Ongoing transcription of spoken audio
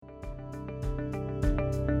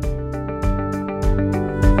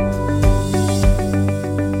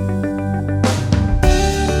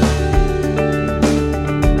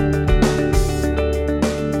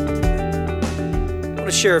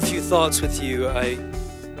share a few thoughts with you. I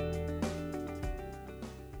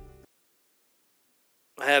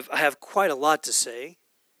have quite a lot to say.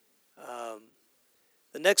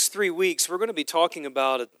 The next 3 weeks, we're going to be talking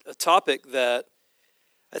about a topic that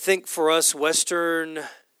I think for us Western,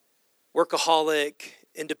 workaholic,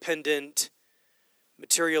 independent,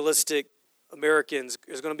 materialistic Americans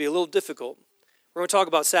is going to be a little difficult. We're going to talk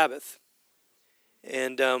about Sabbath.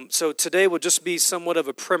 And so today will just be somewhat of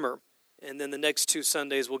a primer. And then the next 2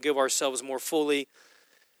 Sundays we'll give ourselves more fully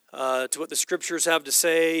to what the Scriptures have to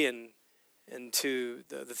say and to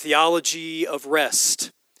the theology of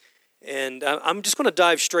rest. And I'm just going to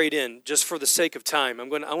dive straight in just for the sake of time. I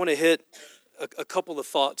want to hit a couple of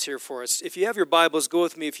thoughts here for us. If you have your Bibles, go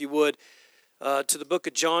with me, if you would, to the book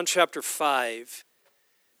of John chapter 5.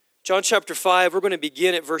 John chapter 5, we're going to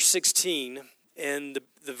begin at verse 16. And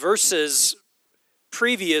the verses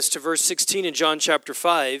previous to verse 16 in John chapter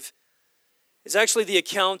 5 is actually the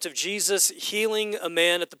account of Jesus healing a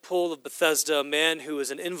man at the pool of Bethesda, a man who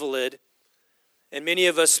is an invalid. And many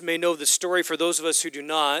of us may know the story. For those of us who do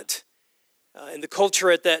not, in the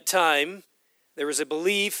culture at that time, there was a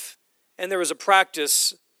belief and there was a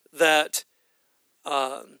practice that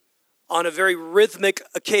on a very rhythmic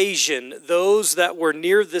occasion, those that were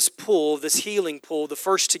near this pool, this healing pool, the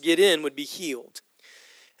first to get in would be healed.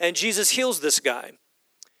 And Jesus heals this guy,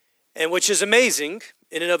 and which is amazing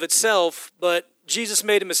in and of itself, but Jesus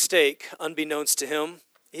made a mistake unbeknownst to him.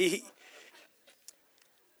 He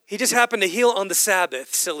just happened to heal on the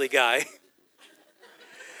Sabbath, silly guy.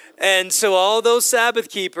 And so all those Sabbath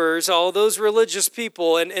keepers, all those religious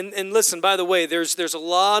people, and listen, by the way, there's a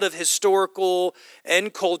lot of historical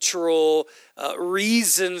and cultural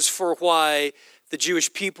reasons for why the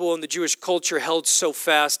Jewish people and the Jewish culture held so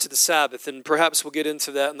fast to the Sabbath, and perhaps we'll get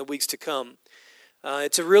into that in the weeks to come.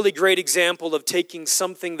 It's a really great example of taking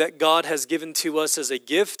something that God has given to us as a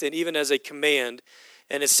gift and even as a command,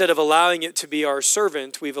 and instead of allowing it to be our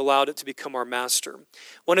servant, we've allowed it to become our master.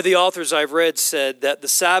 One of the authors I've read said that the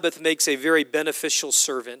Sabbath makes a very beneficial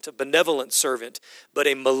servant, a benevolent servant, but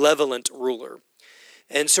a malevolent ruler.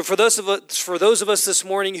 And so for those of us this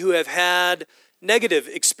morning who have had negative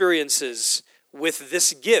experiences with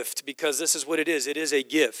this gift, because this is what it is a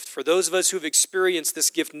gift. For those of us who've experienced this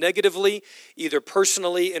gift negatively, either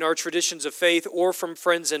personally in our traditions of faith or from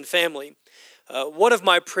friends and family, one of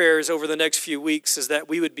my prayers over the next few weeks is that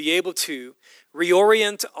we would be able to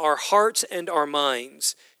reorient our hearts and our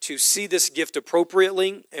minds to see this gift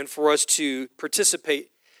appropriately and for us to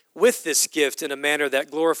participate with this gift in a manner that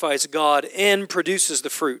glorifies God and produces the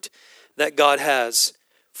fruit that God has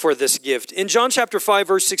for this gift. In John chapter 5,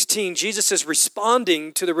 verse 16, Jesus is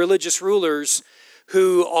responding to the religious rulers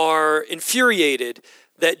who are infuriated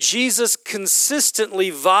that Jesus consistently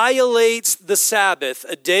violates the Sabbath,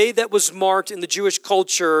 a day that was marked in the Jewish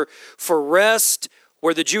culture for rest,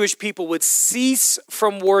 where the Jewish people would cease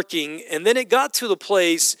from working. And then it got to the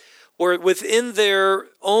place where within their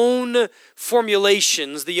own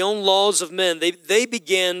formulations, the own laws of men, they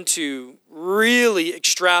began to really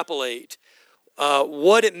extrapolate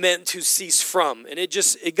what it meant to cease from. And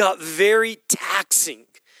it got very taxing.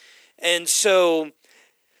 And so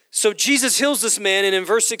Jesus heals this man, and in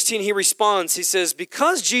verse 16 he responds. He says,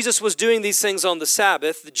 because Jesus was doing these things on the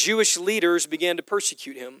Sabbath, the Jewish leaders began to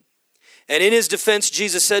persecute him. And in his defense,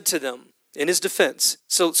 Jesus said to them, in his defense,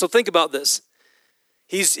 so think about this.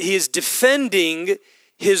 He is defending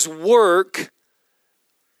his work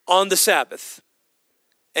on the Sabbath.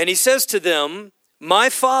 And he says to them,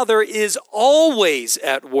 my Father is always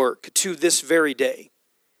at work to this very day.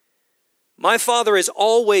 My Father is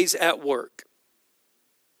always at work.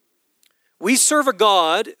 We serve a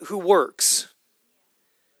God who works.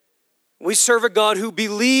 We serve a God who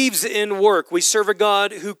believes in work. We serve a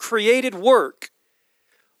God who created work.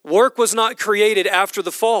 Work was not created after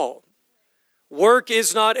the fall. Work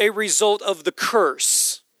is not a result of the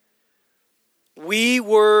curse. We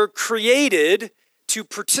were created to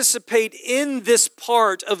participate in this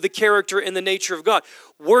part of the character and the nature of God.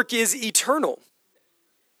 Work is eternal.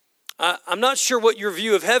 I'm not sure what your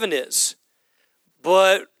view of heaven is,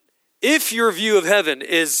 but if your view of heaven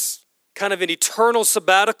is kind of an eternal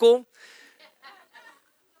sabbatical,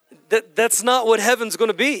 that's not what heaven's going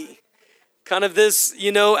to be. Kind of this,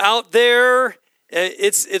 out there,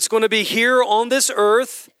 it's going to be here on this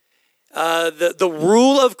earth. The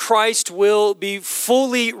rule of Christ will be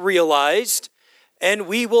fully realized, and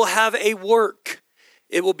we will have a work.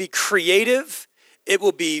 It will be creative. It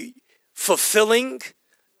will be fulfilling.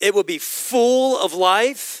 It will be full of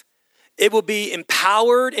life. It will be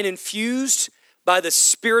empowered and infused by the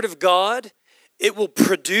Spirit of God. It will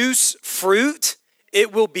produce fruit.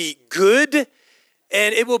 It will be good.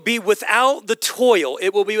 And it will be without the toil.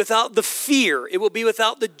 It will be without the fear. It will be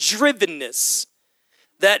without the drivenness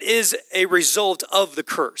that is a result of the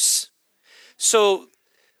curse. So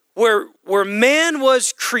where man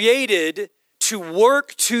was created to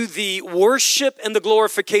work to the worship and the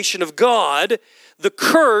glorification of God, the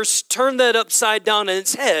curse turned that upside down on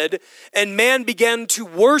its head, and man began to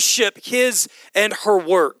worship his and her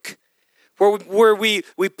work, where we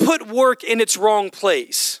put work in its wrong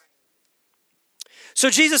place. So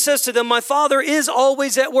Jesus says to them, my Father is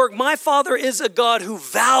always at work. My Father is a God who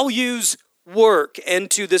values work, and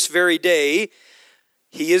to this very day,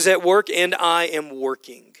 he is at work and I am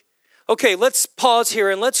working. Okay, let's pause here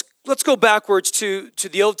and let's go backwards to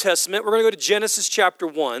the Old Testament. We're going to go to Genesis chapter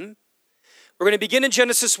 1. We're going to begin in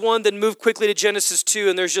Genesis 1, then move quickly to Genesis 2,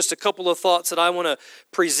 and there's just a couple of thoughts that I want to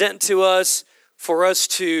present to us for us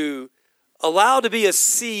to allow to be a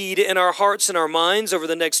seed in our hearts and our minds over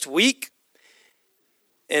the next week.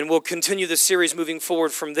 And we'll continue the series moving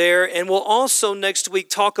forward from there. And we'll also next week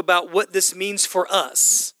talk about what this means for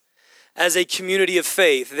us as a community of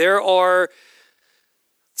faith. There are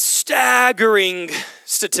staggering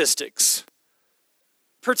statistics,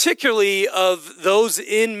 particularly of those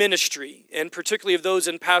in ministry, and particularly of those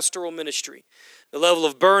in pastoral ministry. The level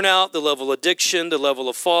of burnout, the level of addiction, the level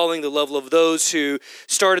of falling, the level of those who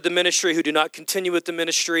started the ministry who do not continue with the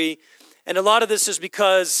ministry. And a lot of this is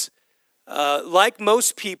because, like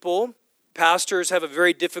most people, pastors have a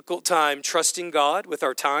very difficult time trusting God with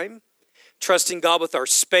our time, trusting God with our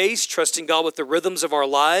space, trusting God with the rhythms of our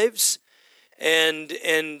lives. And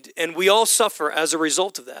we all suffer as a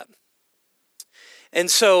result of that. And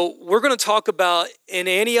so we're going to talk about in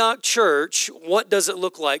Antioch Church, what does it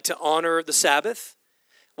look like to honor the Sabbath?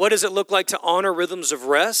 What does it look like to honor rhythms of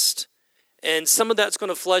rest? And some of that's going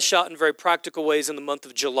to flesh out in very practical ways in the month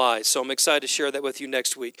of July. So I'm excited to share that with you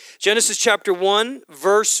next week. Genesis chapter 1,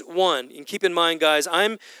 verse 1. And keep in mind, guys,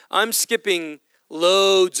 I'm skipping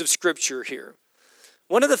loads of scripture here.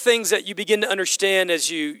 One of the things that you begin to understand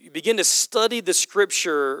as you begin to study the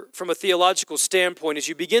scripture from a theological standpoint is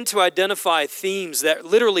you begin to identify themes that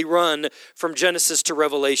literally run from Genesis to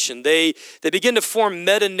Revelation. They begin to form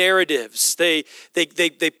meta-narratives. They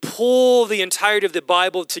pull the entirety of the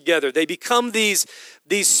Bible together. They become these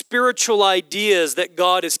spiritual ideas that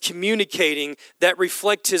God is communicating that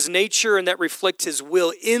reflect his nature and that reflect his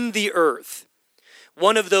will in the earth.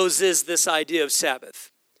 One of those is this idea of Sabbath.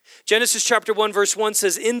 Genesis chapter 1 verse 1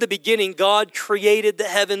 says, in the beginning, God created the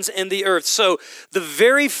heavens and the earth. So the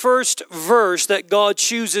very first verse that God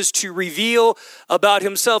chooses to reveal about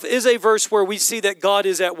himself is a verse where we see that God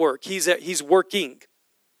is at work. He's working.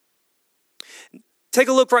 Take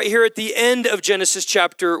a look right here at the end of Genesis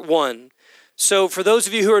chapter 1. So for those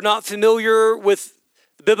of you who are not familiar with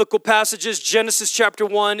the biblical passages, Genesis chapter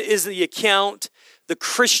 1 is the account, the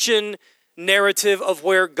Christian narrative of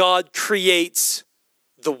where God creates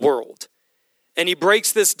the world. And he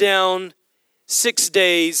breaks this down 6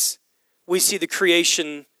 days. We see the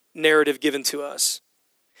creation narrative given to us.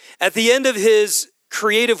 At the end of his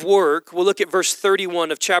creative work, we'll look at verse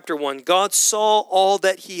 31 of chapter 1. God saw all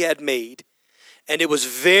that he had made, and it was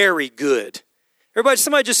very good.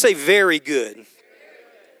 Somebody just say very good.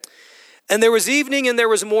 And there was evening and there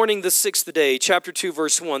was morning the sixth day, chapter 2,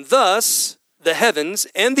 verse 1. Thus, the heavens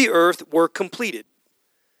and the earth were completed.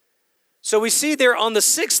 So we see there on the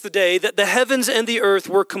sixth day that the heavens and the earth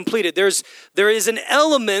were completed. There is an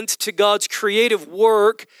element to God's creative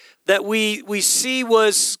work that we see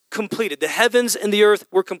was completed. The heavens and the earth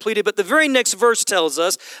were completed. But the very next verse tells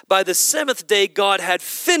us, by the seventh day, God had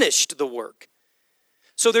finished the work.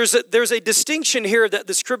 So there's a distinction here that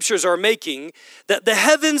the scriptures are making, that the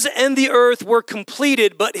heavens and the earth were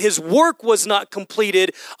completed, but his work was not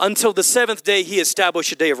completed until the seventh day he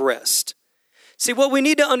established a day of rest. See, what we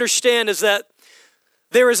need to understand is that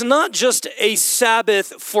there is not just a Sabbath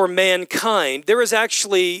for mankind. There is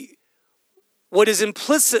actually what is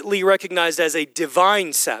implicitly recognized as a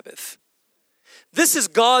divine Sabbath. This is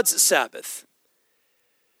God's Sabbath.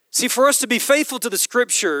 See, for us to be faithful to the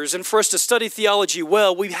scriptures and for us to study theology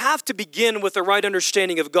well, we have to begin with the right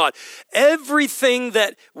understanding of God. Everything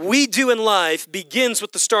that we do in life begins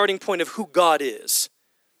with the starting point of who God is.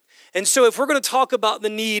 And so if we're going to talk about the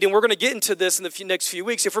need, and we're going to get into this in the next few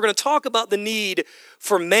weeks, if we're going to talk about the need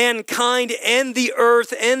for mankind and the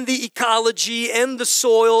earth and the ecology and the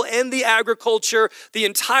soil and the agriculture, the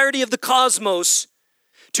entirety of the cosmos,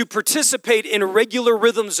 to participate in regular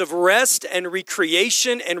rhythms of rest and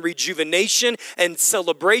recreation and rejuvenation and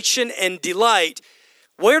celebration and delight,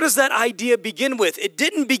 where does that idea begin with? It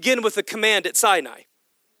didn't begin with the command at Sinai.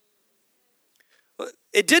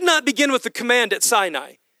 It did not begin with the command at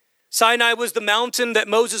Sinai. Sinai was the mountain that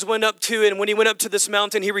Moses went up to, and when he went up to this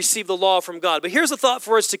mountain, he received the law from God. But here's a thought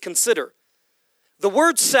for us to consider. The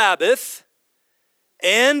word Sabbath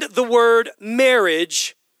and the word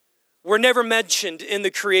marriage were never mentioned in the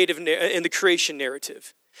creation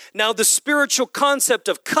narrative. Now, the spiritual concept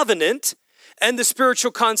of covenant and the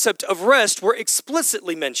spiritual concept of rest were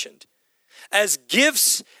explicitly mentioned as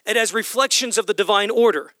gifts and as reflections of the divine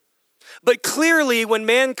order. But clearly, when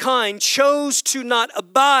mankind chose to not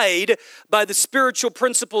abide by the spiritual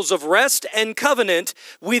principles of rest and covenant,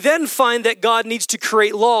 we then find that God needs to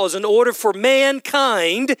create laws in order for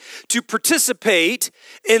mankind to participate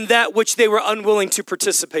in that which they were unwilling to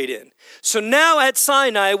participate in. So now at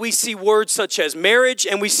Sinai, we see words such as marriage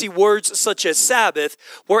and we see words such as Sabbath,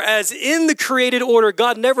 whereas in the created order,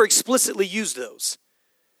 God never explicitly used those.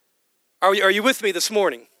 Are you with me this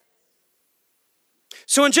morning?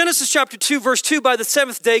 So in Genesis chapter 2, verse 2, by the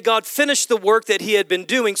seventh day, God finished the work that he had been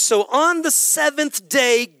doing. So on the seventh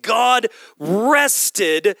day, God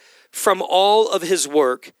rested from all of his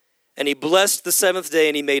work, and he blessed the seventh day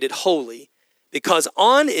and he made it holy, because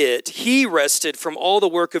on it he rested from all the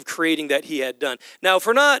work of creating that he had done. Now, if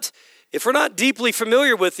we're not deeply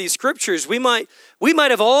familiar with these scriptures, we might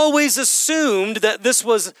have always assumed that this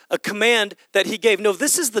was a command that he gave. No,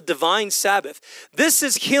 this is the divine Sabbath. This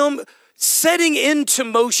is him setting into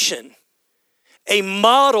motion a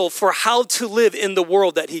model for how to live in the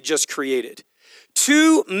world that he just created.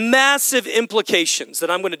 Two massive implications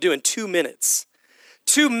that I'm going to do in 2 minutes.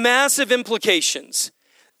 Two massive implications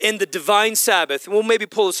in the divine Sabbath. We'll maybe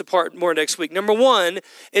pull this apart more next week. Number one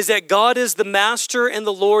is that God is the master and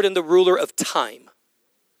the Lord and the ruler of time.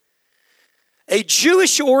 A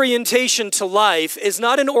Jewish orientation to life is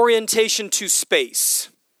not an orientation to space.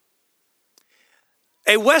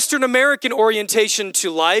 A Western American orientation to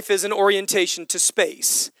life is an orientation to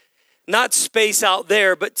space. Not space out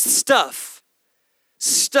there, but stuff.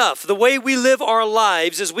 Stuff. The way we live our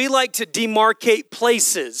lives is we like to demarcate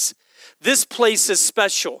places. This place is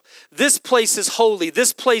special. This place is holy.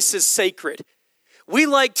 This place is sacred. We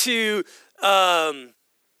like to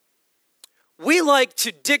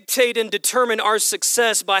dictate and determine our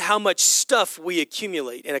success by how much stuff we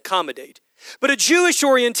accumulate and accommodate. But a Jewish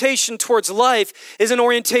orientation towards life is an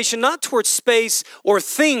orientation not towards space or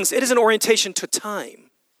things. It is an orientation to time.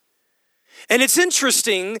 And it's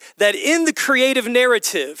interesting that in the creative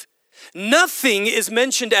narrative, nothing is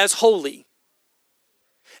mentioned as holy.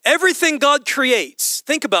 Everything God creates,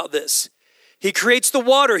 think about this. He creates the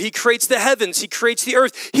water, he creates the heavens, he creates the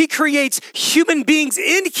earth. He creates human beings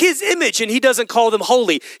in his image, and he doesn't call them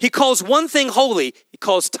holy. He calls one thing holy, he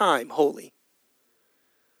calls time holy.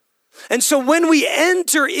 And so when we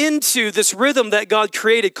enter into this rhythm that God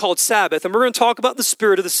created called Sabbath, and we're going to talk about the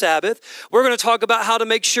spirit of the Sabbath, we're going to talk about how to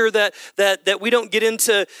make sure that we don't get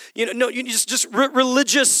into,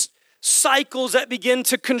 religious cycles that begin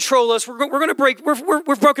to control us.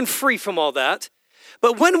 We're broken free from all that.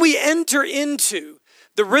 But when we enter into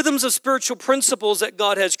the rhythms of spiritual principles that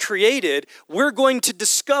God has created, we're going to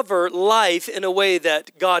discover life in a way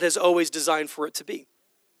that God has always designed for it to be.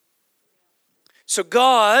 So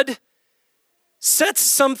God sets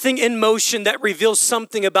something in motion that reveals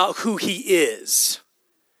something about who he is.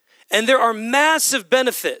 And there are massive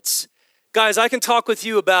benefits. Guys, I can talk with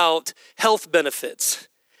you about health benefits.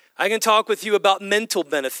 I can talk with you about mental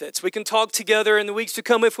benefits. We can talk together in the weeks to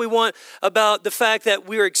come if we want about the fact that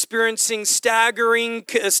we are experiencing staggering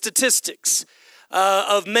statistics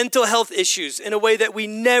of mental health issues in a way that we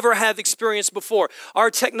never have experienced before.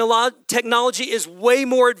 Our technology is way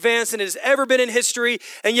more advanced than it has ever been in history,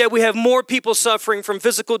 and yet we have more people suffering from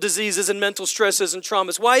physical diseases and mental stresses and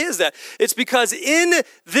traumas. Why is that? It's because in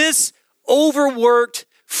this overworked,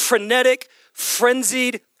 frenetic,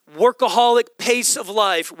 frenzied, workaholic pace of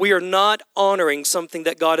life, we are not honoring something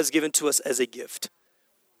that God has given to us as a gift.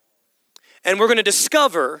 And we're going to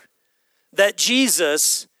discover that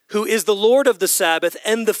Jesus, who is the Lord of the Sabbath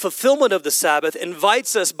and the fulfillment of the Sabbath,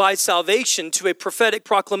 invites us by salvation to a prophetic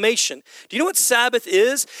proclamation. Do you know what Sabbath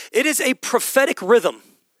is? It is a prophetic rhythm.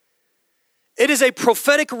 It is a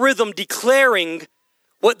prophetic rhythm declaring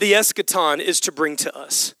what the eschaton is to bring to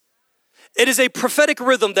us. It is a prophetic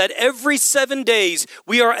rhythm that every 7 days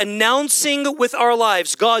we are announcing with our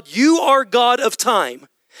lives, God, you are God of time.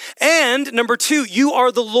 And number two, you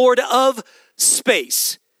are the Lord of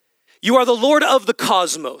space. You are the Lord of the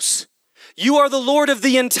cosmos. You are the Lord of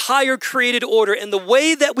the entire created order. And the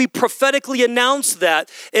way that we prophetically announce that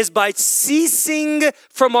is by ceasing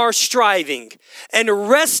from our striving and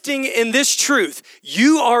resting in this truth.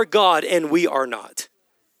 You are God and we are not.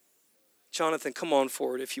 Jonathan, come on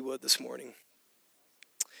forward if you would this morning.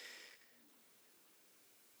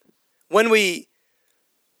 When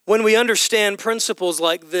we understand principles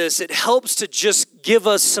like this, it helps to just give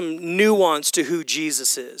us some nuance to who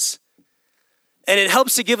Jesus is. And it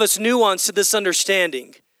helps to give us nuance to this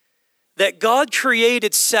understanding that God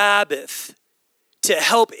created Sabbath to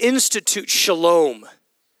help institute shalom,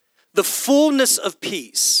 the fullness of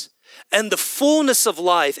peace, and the fullness of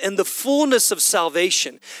life, and the fullness of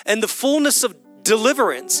salvation, and the fullness of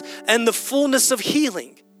deliverance, and the fullness of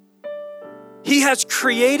healing. He has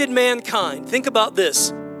created mankind. Think about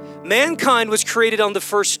this. Mankind was created on the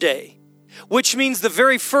first day, which means the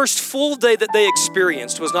very first full day that they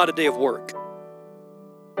experienced was not a day of work.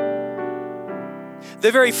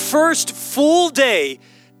 The very first full day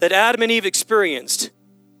that Adam and Eve experienced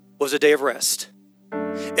was a day of rest.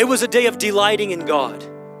 It was a day of delighting in God.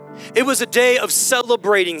 It was a day of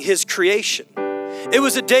celebrating His creation. It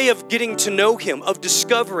was a day of getting to know Him, of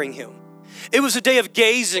discovering Him. It was a day of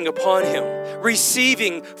gazing upon Him,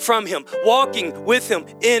 receiving from Him, walking with Him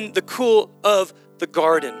in the cool of the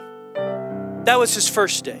garden. That was His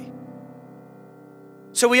first day.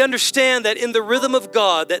 So we understand that in the rhythm of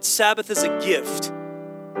God, that Sabbath is a gift.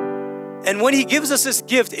 And when He gives us this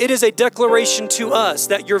gift, it is a declaration to us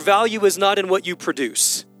that your value is not in what you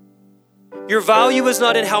produce. Your value is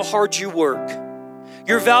not in how hard you work.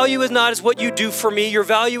 Your value is not as what you do for me. Your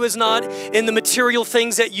value is not in the material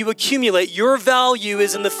things that you accumulate. Your value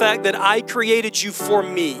is in the fact that I created you for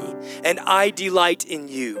me and I delight in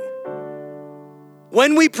you.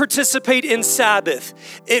 When we participate in Sabbath,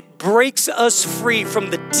 it breaks us free from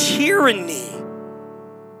the tyranny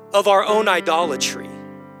of our own idolatry.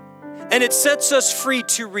 And it sets us free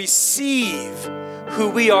to receive who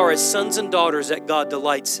we are as sons and daughters that God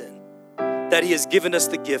delights in, that He has given us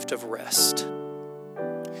the gift of rest.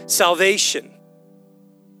 Salvation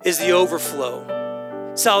is the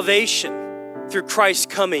overflow. Salvation through Christ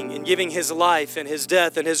coming and giving His life and His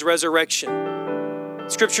death and His resurrection.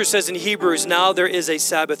 Scripture says in Hebrews, now there is a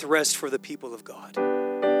Sabbath rest for the people of God.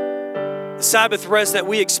 The Sabbath rest that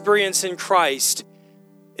we experience in Christ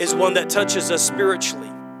is one that touches us spiritually,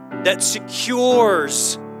 that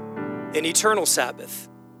secures an eternal Sabbath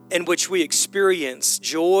in which we experience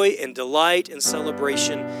joy and delight and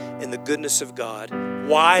celebration in the goodness of God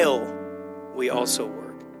while we also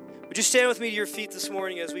work. Would you stand with me to your feet this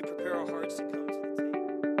morning as we prepare our hearts to come to